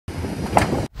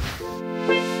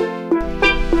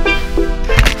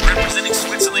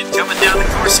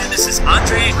is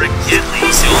Andri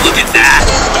Ragettli, so look at that!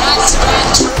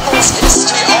 Back-to-back triples,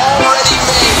 history already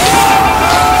made!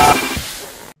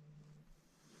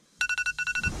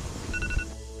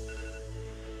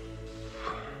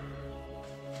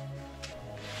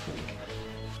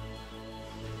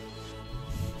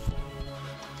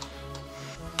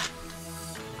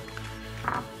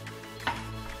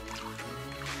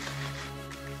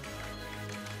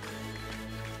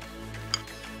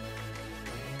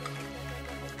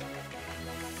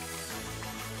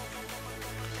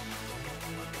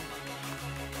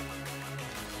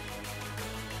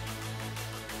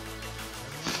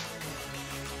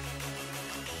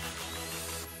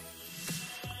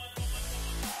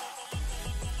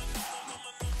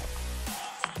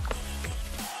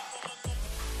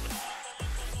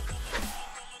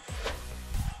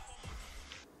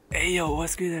 Hey yo,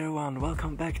 what's good everyone?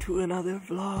 Welcome back to another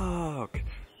vlog.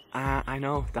 I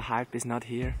know the hype is not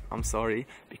here, I'm sorry,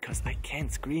 because I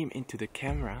can't scream into the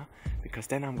camera because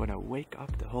then I'm gonna wake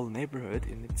up the whole neighborhood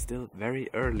and it's still very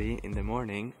early in the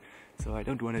morning, so I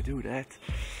don't want to do that.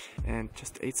 And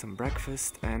just ate some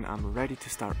breakfast and I'm ready to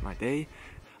start my day.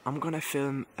 I'm gonna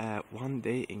film one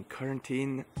day in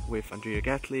quarantine with Andri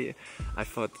Ragettli. I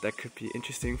thought that could be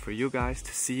interesting for you guys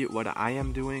to see what I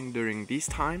am doing during these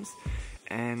times.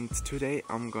 And today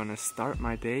I'm gonna start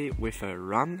my day with a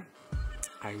run.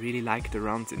 I really like the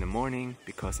runs in the morning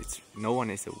because no one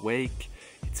is awake,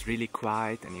 it's really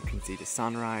quiet and you can see the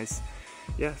sunrise.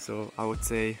 Yeah, so I would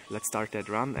say let's start that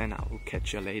run and I will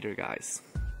catch you later, guys.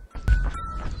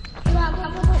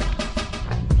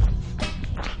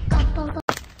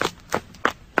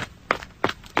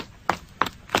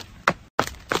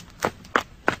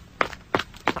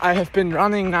 I have been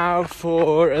running now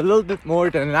for a little bit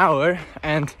more than an hour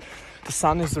and the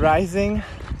sun is rising.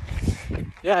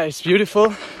 Yeah, it's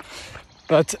beautiful,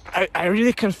 but I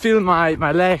really can feel my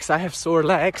legs. I have sore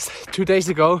legs. 2 days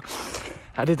ago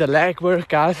I did a leg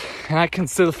workout and I can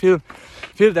still feel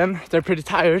them. They're pretty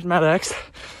tired, my legs.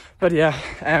 But yeah,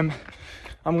 I'm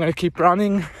gonna keep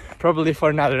running probably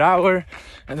for another hour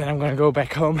and then I'm gonna go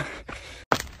back home.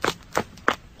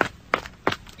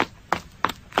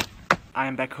 I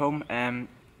am back home and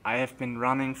I have been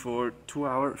running for 2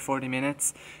 hours 40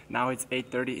 minutes. Now it's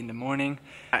 8:30 in the morning.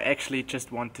 I actually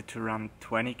just wanted to run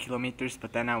 20 kilometers,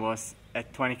 but then I was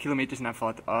at 20 kilometers and I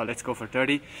thought, oh, let's go for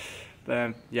 30.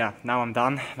 But yeah, now I'm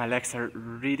done. My legs are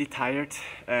really tired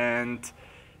and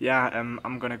yeah,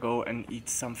 I'm gonna go and eat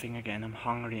something again. I'm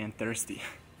hungry and thirsty.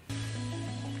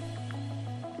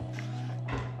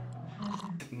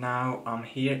 Now I'm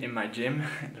here in my gym.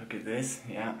 Look at this,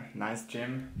 yeah, nice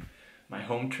gym. My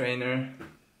home trainer,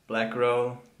 black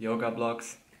roll, yoga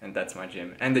blocks, and that's my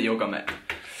gym, and the yoga mat.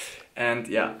 And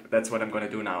yeah, that's what I'm gonna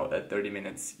do now, a 30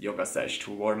 minutes yoga sesh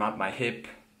to warm up my hip,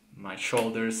 my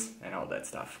shoulders, and all that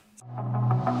stuff.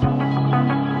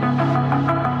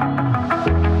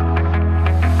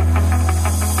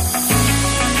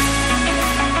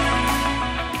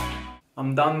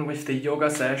 I'm done with the yoga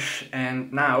sesh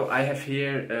and now I have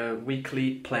here a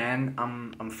weekly plan.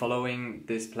 I'm following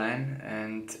this plan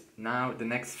and now the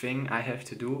next thing I have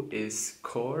to do is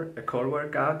a core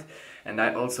workout, and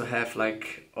I also have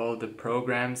like all the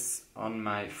programs on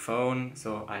my phone,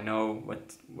 so I know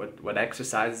what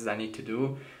exercises I need to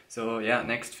do. So yeah,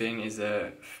 next thing is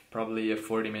probably a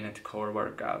 40-minute core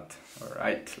workout.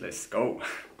 Alright, let's go!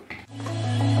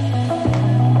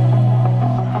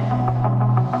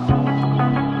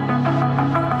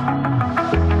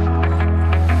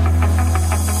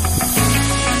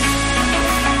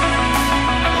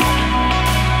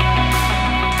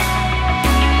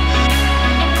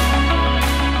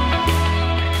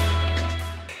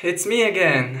 It's me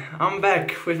again. I'm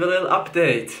back with a little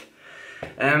update.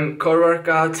 Core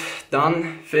workout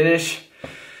done, finish.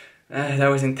 That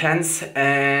was intense,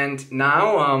 and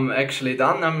now I'm actually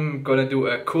done. I'm gonna do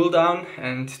a cool down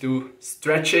and do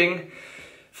stretching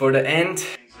for the end.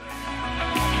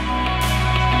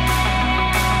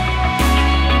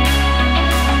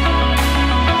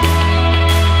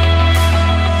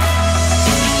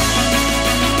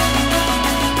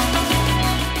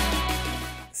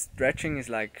 Stretching is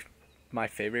like my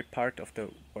favorite part of the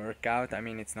workout. I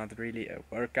mean, it's not really a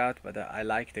workout, but I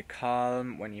like the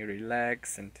calm when you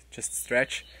relax and just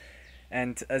stretch.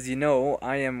 And as you know,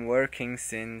 I am working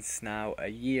since now a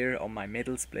year on my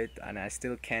middle split and I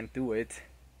still can't do it.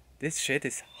 This shit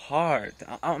is hard.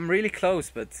 I'm really close,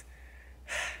 but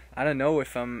I don't know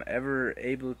if I'm ever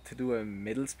able to do a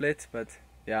middle split, but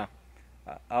yeah,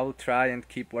 I'll try and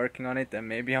keep working on it and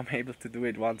maybe I'm able to do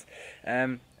it once.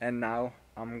 And now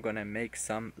I'm gonna make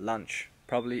some lunch,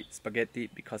 probably spaghetti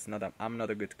because I'm not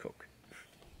a good cook.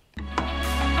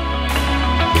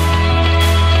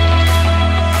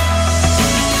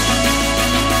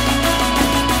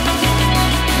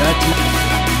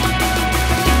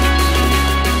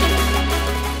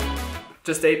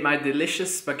 Just ate my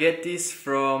delicious spaghettis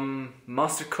from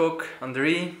master cook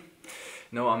Andri.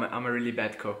 No, I'm a really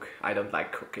bad cook. I don't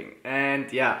like cooking.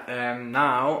 And yeah,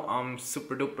 now I'm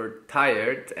super duper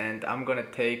tired and I'm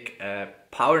gonna take a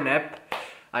power nap.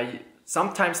 I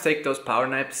sometimes take those power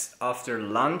naps after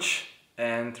lunch,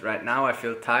 and right now I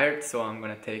feel tired, so I'm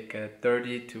gonna take a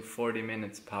 30 to 40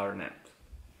 minutes power nap.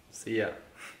 See ya.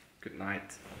 Good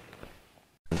night.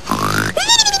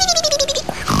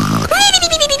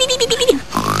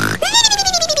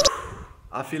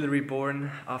 I feel reborn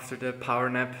after the power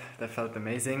nap. That felt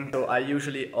amazing. So I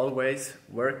usually always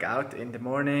work out in the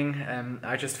morning.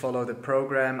 I just follow the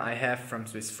program I have from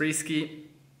Swiss Freeski.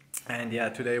 And yeah,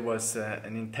 today was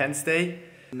an intense day.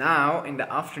 Now in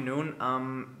the afternoon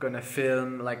I'm gonna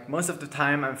film, like most of the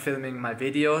time I'm filming my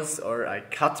videos, or I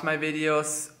cut my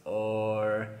videos,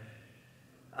 or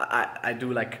I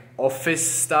do like office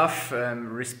stuff,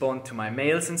 respond to my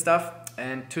mails and stuff.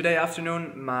 And today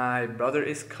afternoon my brother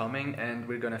is coming and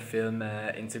we're gonna film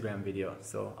an Instagram video,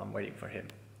 so I'm waiting for him.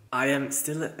 I am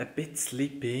still a bit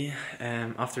sleepy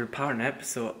after a power nap,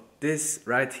 so this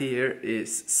right here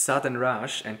is Sudden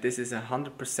Rush, and this is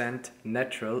 100%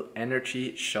 natural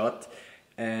energy shot,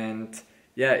 and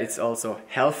yeah, it's also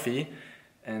healthy,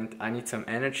 and I need some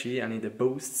energy, I need a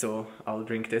boost, so I'll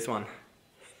drink this one.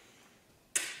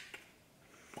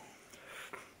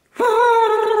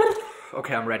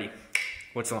 Okay, I'm ready.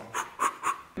 What's on?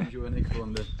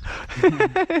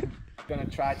 Gonna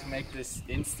try to make this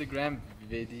Instagram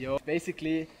video.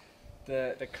 Basically,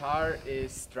 the car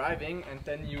is driving and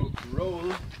then you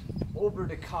roll over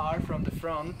the car from the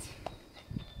front,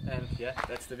 and yeah,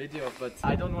 that's the video. But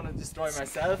I don't want to destroy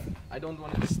myself, I don't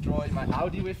want to destroy my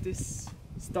Audi with this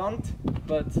stunt,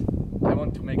 but I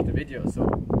want to make the video, so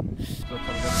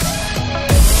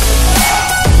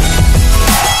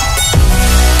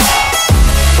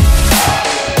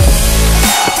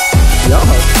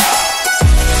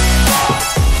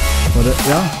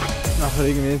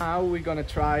Now we're gonna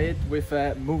try it with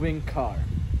a moving car.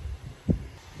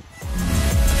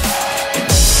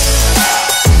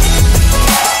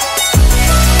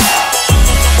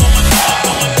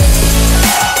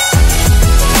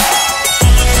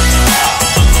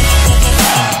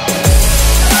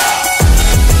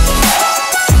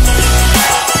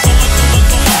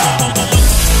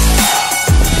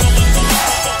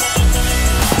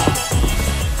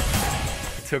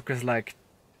 It took us like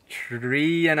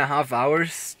 3.5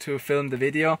 hours to film the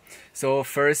video. So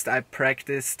first I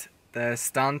practiced the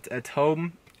stunt at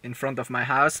home in front of my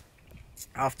house.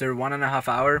 After 1.5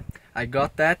 hours I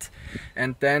got that,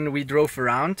 and then we drove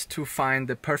around to find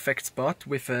the perfect spot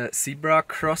with a zebra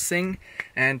crossing,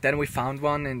 and then we found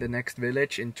one in the next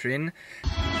village in Trin.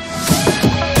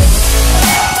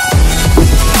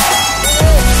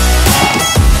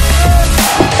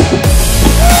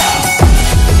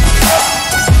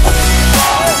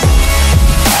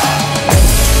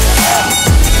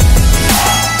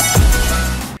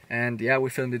 And yeah, we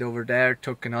filmed it over there.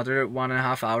 Took another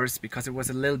 1.5 hours because it was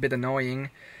a little bit annoying,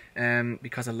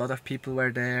 because a lot of people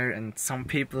were there and some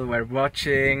people were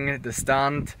watching the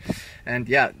stunt, and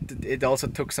yeah, it also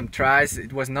took some tries.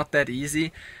 It was not that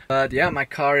easy, but yeah, my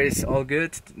car is all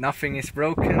good, nothing is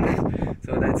broken,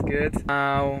 so that's good.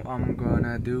 Now I'm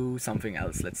gonna do something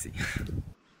else. Let's see.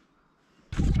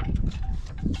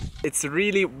 It's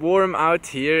really warm out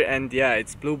here, and yeah,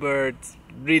 it's bluebird,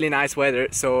 really nice weather,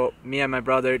 so me and my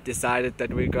brother decided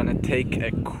that we're gonna take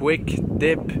a quick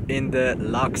dip in the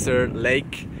Laxer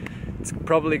lake. It's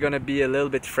probably gonna be a little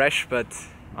bit fresh, but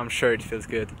I'm sure it feels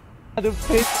good.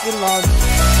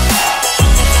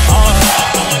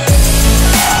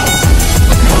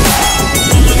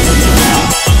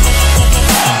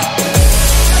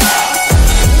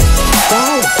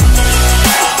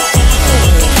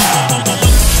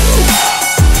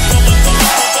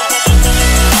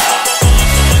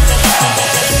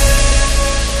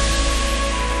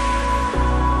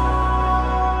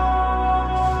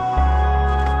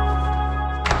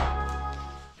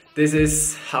 This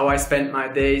is how I spent my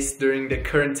days during the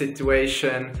current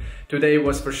situation. Today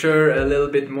was for sure a little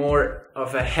bit more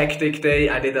of a hectic day.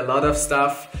 I did a lot of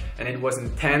stuff and it was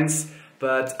intense,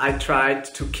 but I tried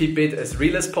to keep it as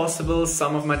real as possible.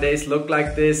 Some of my days look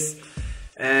like this.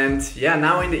 And yeah,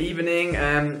 now in the evening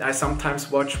I sometimes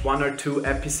watch 1 or 2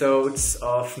 episodes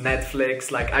of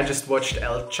Netflix. Like I just watched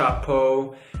El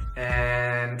Chapo,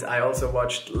 and I also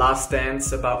watched Last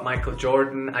Dance about Michael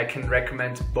Jordan. I can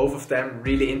recommend both of them,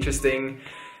 really interesting.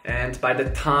 And by the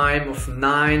time of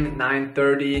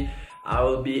 9:30 I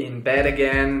will be in bed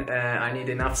again. I need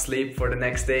enough sleep for the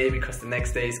next day because the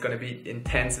next day is gonna be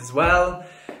intense as well.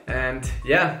 And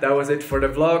yeah, that was it for the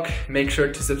vlog. Make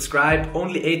sure to subscribe.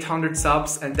 Only 800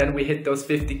 subs and then we hit those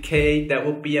 50k. That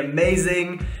would be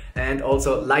amazing. And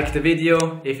also like the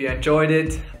video if you enjoyed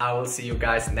it. I will see you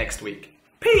guys next week.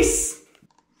 Peace!